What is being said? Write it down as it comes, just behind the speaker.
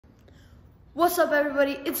What's up,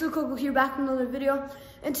 everybody? It's Coco here, back with another video.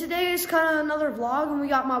 And today is kind of another vlog, and we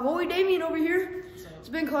got my boy Damien over here. It's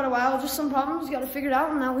been quite a while, just some problems, got to figure it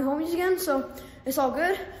out, and now we homies again, so it's all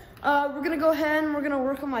good. We're gonna go ahead and we're gonna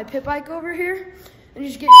work on my pit bike over here and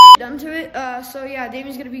just get done to it. So yeah,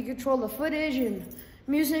 Damien's gonna be control the footage and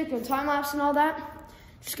music and time lapse and all that.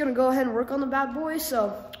 Just gonna go ahead and work on the bad boy.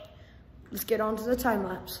 So let's get on to the time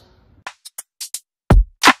lapse.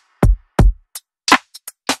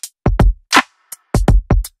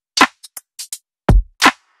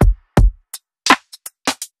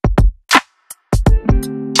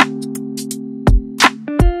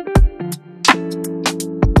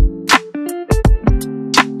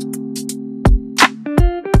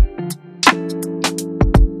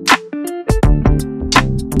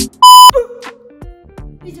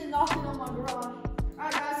 Knocking on my garage.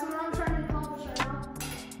 Alright guys, so what I'm trying to accomplish right now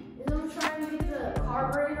is I'm trying to get the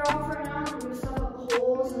carburetor off right now. I'm gonna stuff up the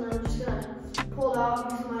holes and I'm just gonna pull it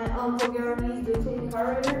out using my Bulgarian to clean the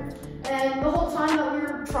carburetor. And the whole time that we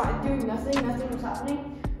were doing nothing was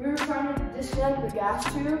happening. We were trying to disconnect the gas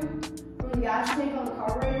tube from the gas tank on the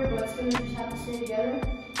carburetor, but it's gonna just have to stay together.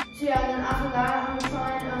 So yeah, then after that I'm gonna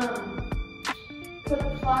try and put the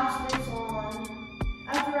plastics on.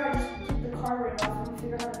 After I just keep the carburetor off, I'm gonna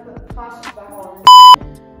figure out how to put the plastics back on.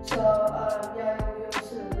 So, yeah,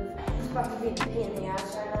 it's about to be a pain in the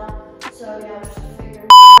ass right now. So, yeah, I'm just figuring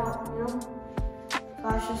it out, you know?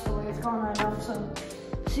 That's just the way it's going right now. So,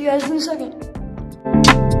 see you guys in a second.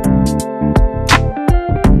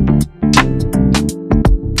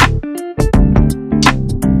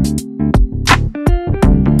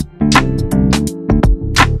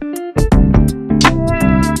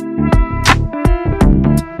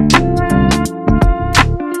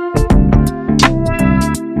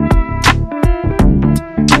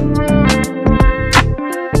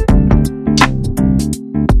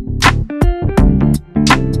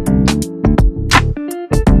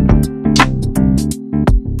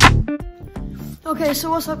 Okay, so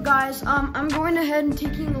what's up, guys? I'm going ahead and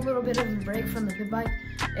taking a little bit of a break from the pit bike.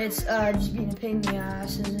 It's just being a pain in the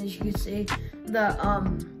ass, and as you can see,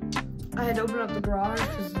 I had to open up the garage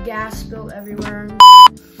because gas spilled everywhere.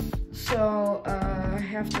 So I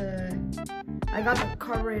got the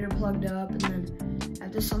carburetor plugged up, and then I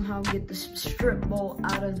have to somehow get the strip bolt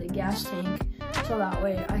out of the gas tank so that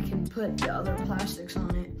way I can put the other plastics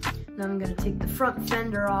on it. Then I'm gonna take the front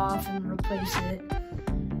fender off and replace it.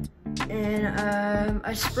 And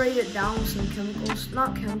I sprayed it down with some chemicals,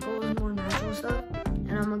 not chemicals, more natural stuff.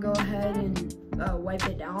 And I'm gonna go ahead and wipe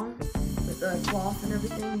it down with the cloth and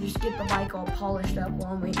everything. Just get the bike all polished up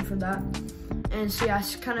while I'm waiting for that. And so yeah,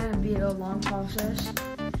 it's kind of be a long process.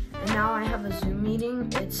 And now I have a Zoom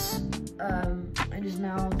meeting. It is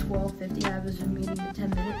now 12:50. I have a Zoom meeting in 10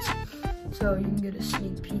 minutes. So you can get a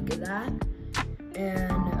sneak peek of that.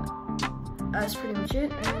 And that's pretty much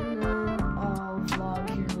it. And I'll vlog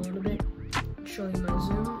here a little bit, show you my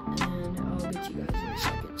Zoom, and I'll get you guys in a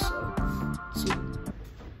second. So, see you.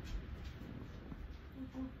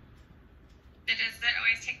 Does it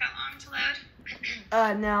always take that long to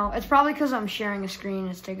load? No, it's probably because I'm sharing a screen.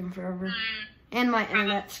 It's taking forever, and my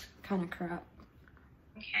internet's kind of crap.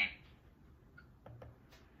 Okay.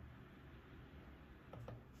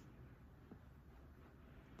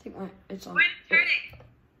 I think it's on. When it's turning.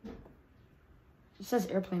 It says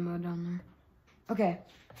airplane mode down there. Okay,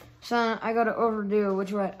 so I go to overdo,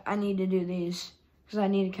 which I need to do these because I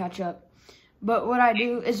need to catch up. But what I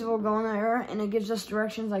do is we'll go in there and it gives us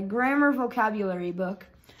directions like grammar vocabulary book,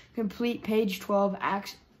 complete page 12,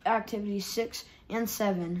 activities 6 and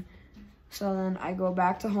 7. So then I go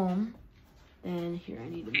back to home, and here I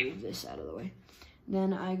need to move this out of the way.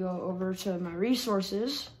 Then I go over to my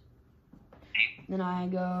resources. Then I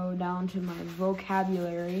go down to my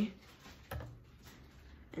vocabulary.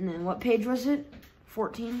 And then what page was it?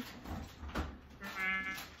 14?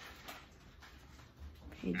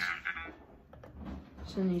 Page.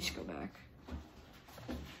 So then you just go back.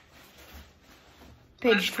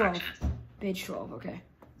 Page 12. Page 12, okay.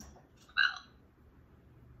 Well,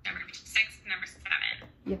 number 6, number 7.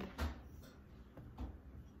 Yep.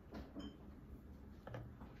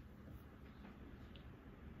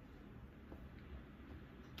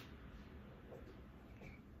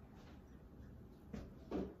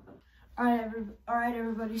 Alright,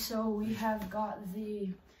 everybody, so we have got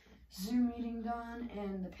the Zoom meeting done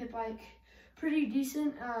and the pit bike pretty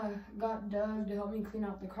decent. Got Doug to help me clean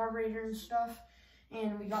out the carburetor and stuff,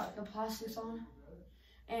 and we got the plastics on.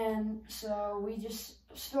 And so we just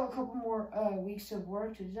still a couple more weeks of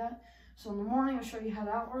work to do that. So in the morning, I'll show you how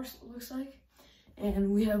that looks like.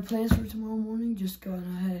 And we have plans for tomorrow morning, just going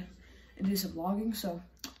ahead and do some vlogging. So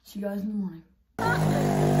See you guys in the morning.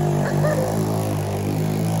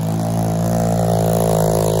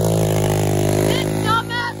 This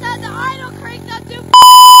dumbass had the idle crank that too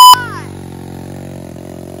high.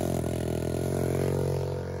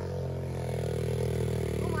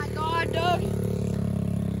 Oh my god, dude.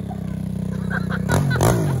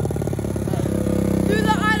 Do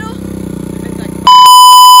the idle.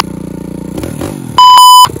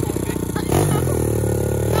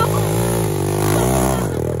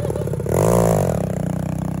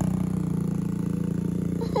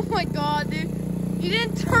 Oh my god, dude. You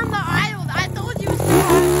didn't turn the idle. I told you it was too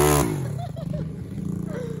high.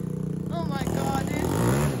 Oh my god, dude.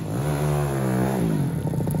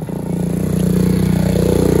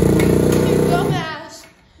 You dumbass.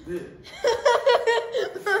 Dude,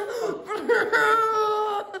 I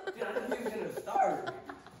didn't think it was gonna start.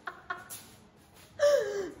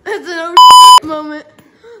 That's an moment.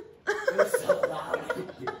 It was so loud.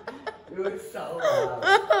 It was so loud.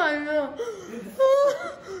 I know.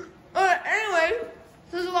 Alright, anyway,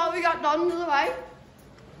 this is what we got done to the bike.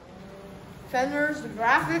 Fenders, the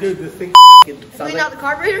graphics. Dude, this thing sounds Clean out the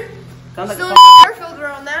carburetor. sounds like Still a need the air filter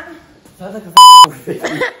on that. sounds like a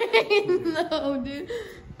No, dude.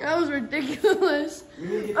 That was ridiculous.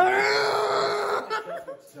 It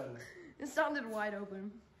sounded wide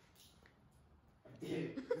open.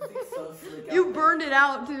 Dude, this thing's so slick. You burned it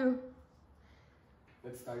out too.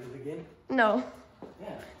 Let's start it again. No.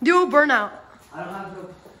 Yeah. Do a burnout. I don't have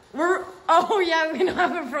no. Oh yeah, we don't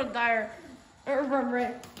have a front tire. Or front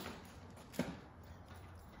brake.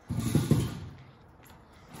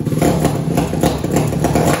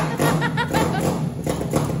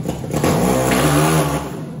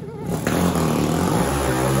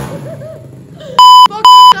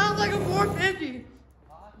 Fucking sounds like a 450.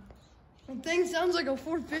 The thing sounds like a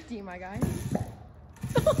 450, my guy.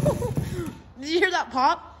 Did you hear that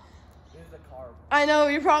pop? Here's the car. I know,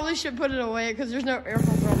 you probably should put it away because there's no air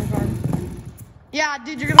filter on the car. Yeah,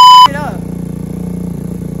 dude, you're gonna fuck it up.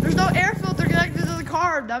 There's no air filter connected to the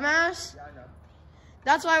car, dumbass. Yeah, I know.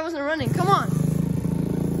 That's why I wasn't running. Come on.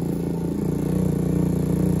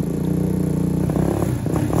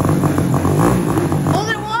 Hold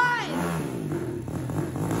it wide.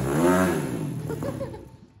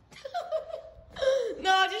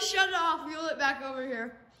 No, just shut it off. Wheel it back over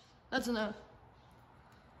here. That's enough.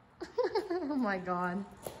 Oh my god.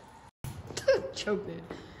 Choked it.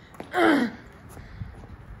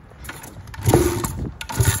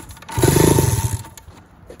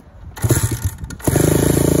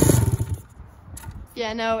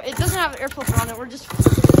 Yeah, no, it doesn't have an air filter on it. We're just...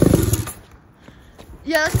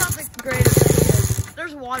 Yeah, that's not the greatest thing.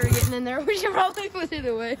 There's water getting in there. We should probably put it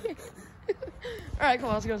away. Alright, come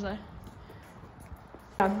on, let's go inside.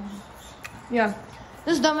 Yeah.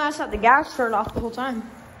 This dumbass had the gas turned off the whole time.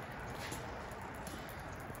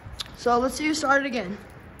 So let's see who started again.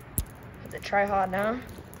 Put the tripod down.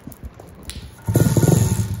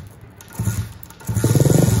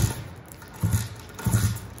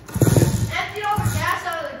 Empty all the gas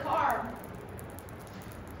out of the car.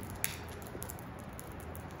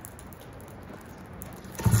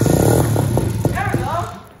 There we go.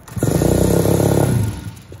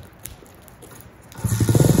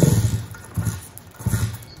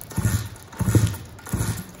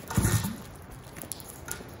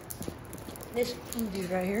 This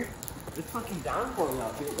dude right here. It's fucking downpouring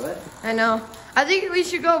out here, bud. I know. I think we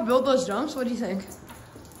should go build those jumps. What do you think?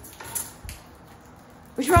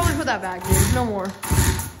 We should probably put that back, dude. No more.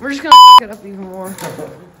 We're just gonna fuck it up even more.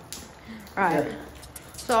 Alright.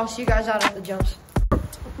 So I'll see you guys out at the jumps.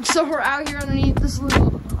 So we're out here underneath this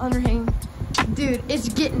little underhang. Dude, it's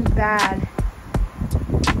getting bad.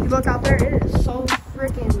 You look out there, it is so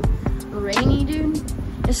freaking rainy, dude.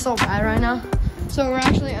 It's so bad right now. So we're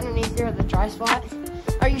actually underneath here at the dry spot.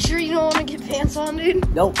 Are you sure you don't want to get pants on, dude?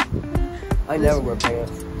 Nope. I never wear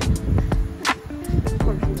pants. Of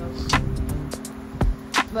course you don't.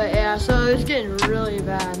 But yeah, so it's getting really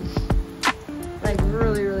bad. Like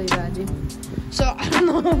really, really bad, dude. So I don't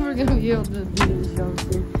know if we're gonna be able to do this jump,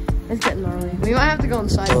 dude. It's getting gnarly. We might have to go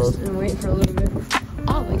inside and wait for a little bit.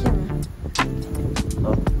 Oh, my camera.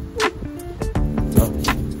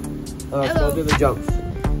 Let's go do the jumps.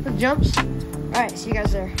 The jumps? Alright, see you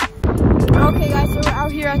guys there. Okay guys, so we're out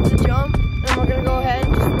here at the jump and we're gonna go ahead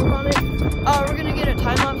and just move on it. We're gonna get a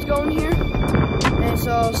time lapse going here. And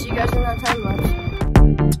so I'll see you guys in that time lapse.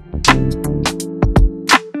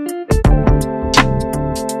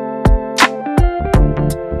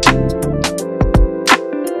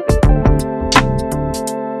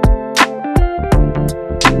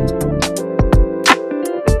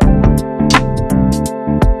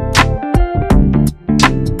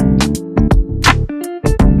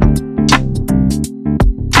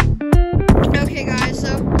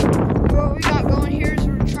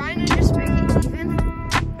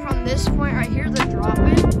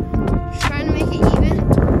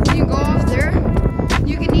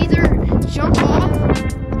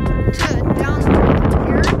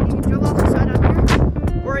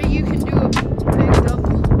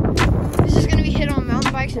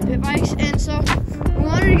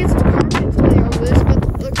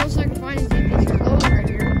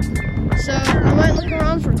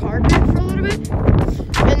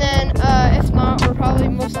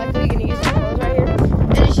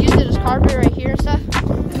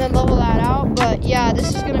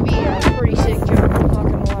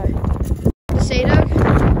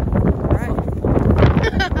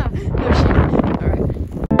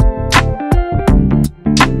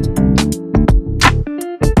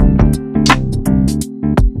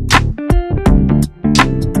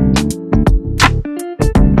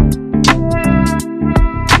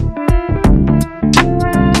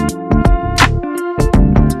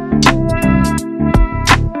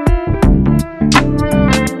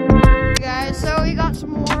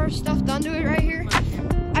 stuff done to it right here,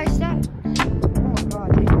 I stacked. Oh my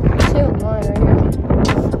god, dude. It's still mine right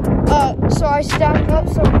here. So I stacked up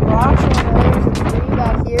some rocks on the layers of tree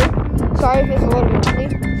back here. Sorry if it's a little windy.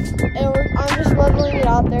 And I'm just leveling it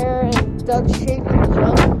out there, and Doug's shaping the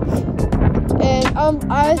jump. And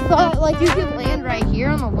I thought like you could land right here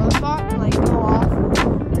on the low spot and like go off,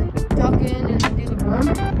 duck in, and do the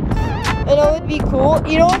berm. And it would be cool.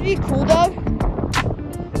 You know what would be cool, Doug?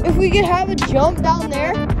 If we could have a jump down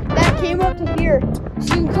there that came up to here.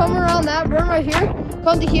 So you can come around that berm right here,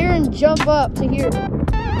 come to here and jump up to here.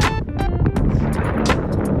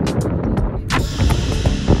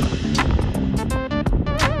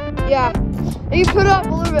 Yeah, and you put it up a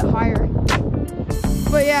little bit higher.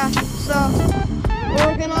 But yeah, so we're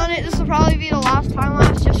working on it. This will probably be the last time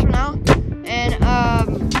lapse just for now. And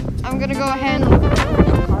I'm gonna go ahead and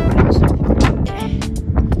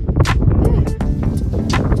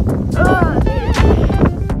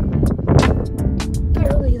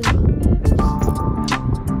barely though.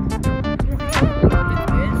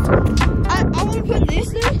 I want to put this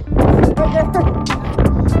in right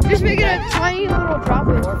there. Just make it a tiny little drop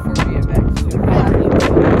in.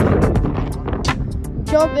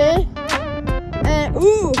 Jump in, and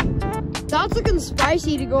ooh, that's looking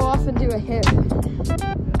spicy to go off and do a hip.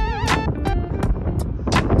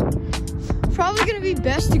 Probably gonna be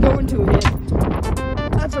best to go into a hip.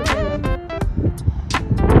 That's okay though.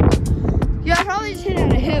 Yeah, I probably just hit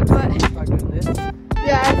at a hip, but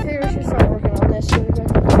yeah, I figured we should start working on this.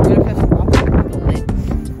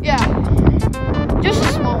 Yeah, just a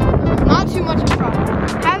small one, not too much of a problem.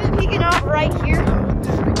 Have it peeking out right here.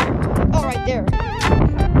 Oh, right there.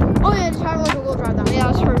 Oh yeah, just have like a little drive down.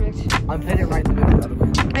 Yeah, that's perfect. I'm hitting right in the middle of it.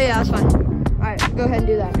 Oh, yeah, that's fine. Alright, go ahead and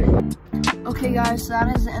do that. Okay guys, so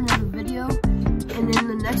that is the end of the video. And in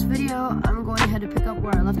the next video, I'm going ahead to pick up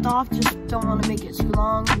where I left off. Just don't want to make it too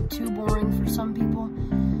long and too boring for some people.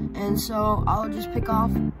 And so I'll just pick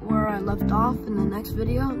off where I left off in the next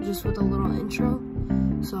video, just with a little intro.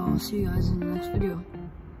 So I'll see you guys in the next video.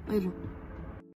 Later.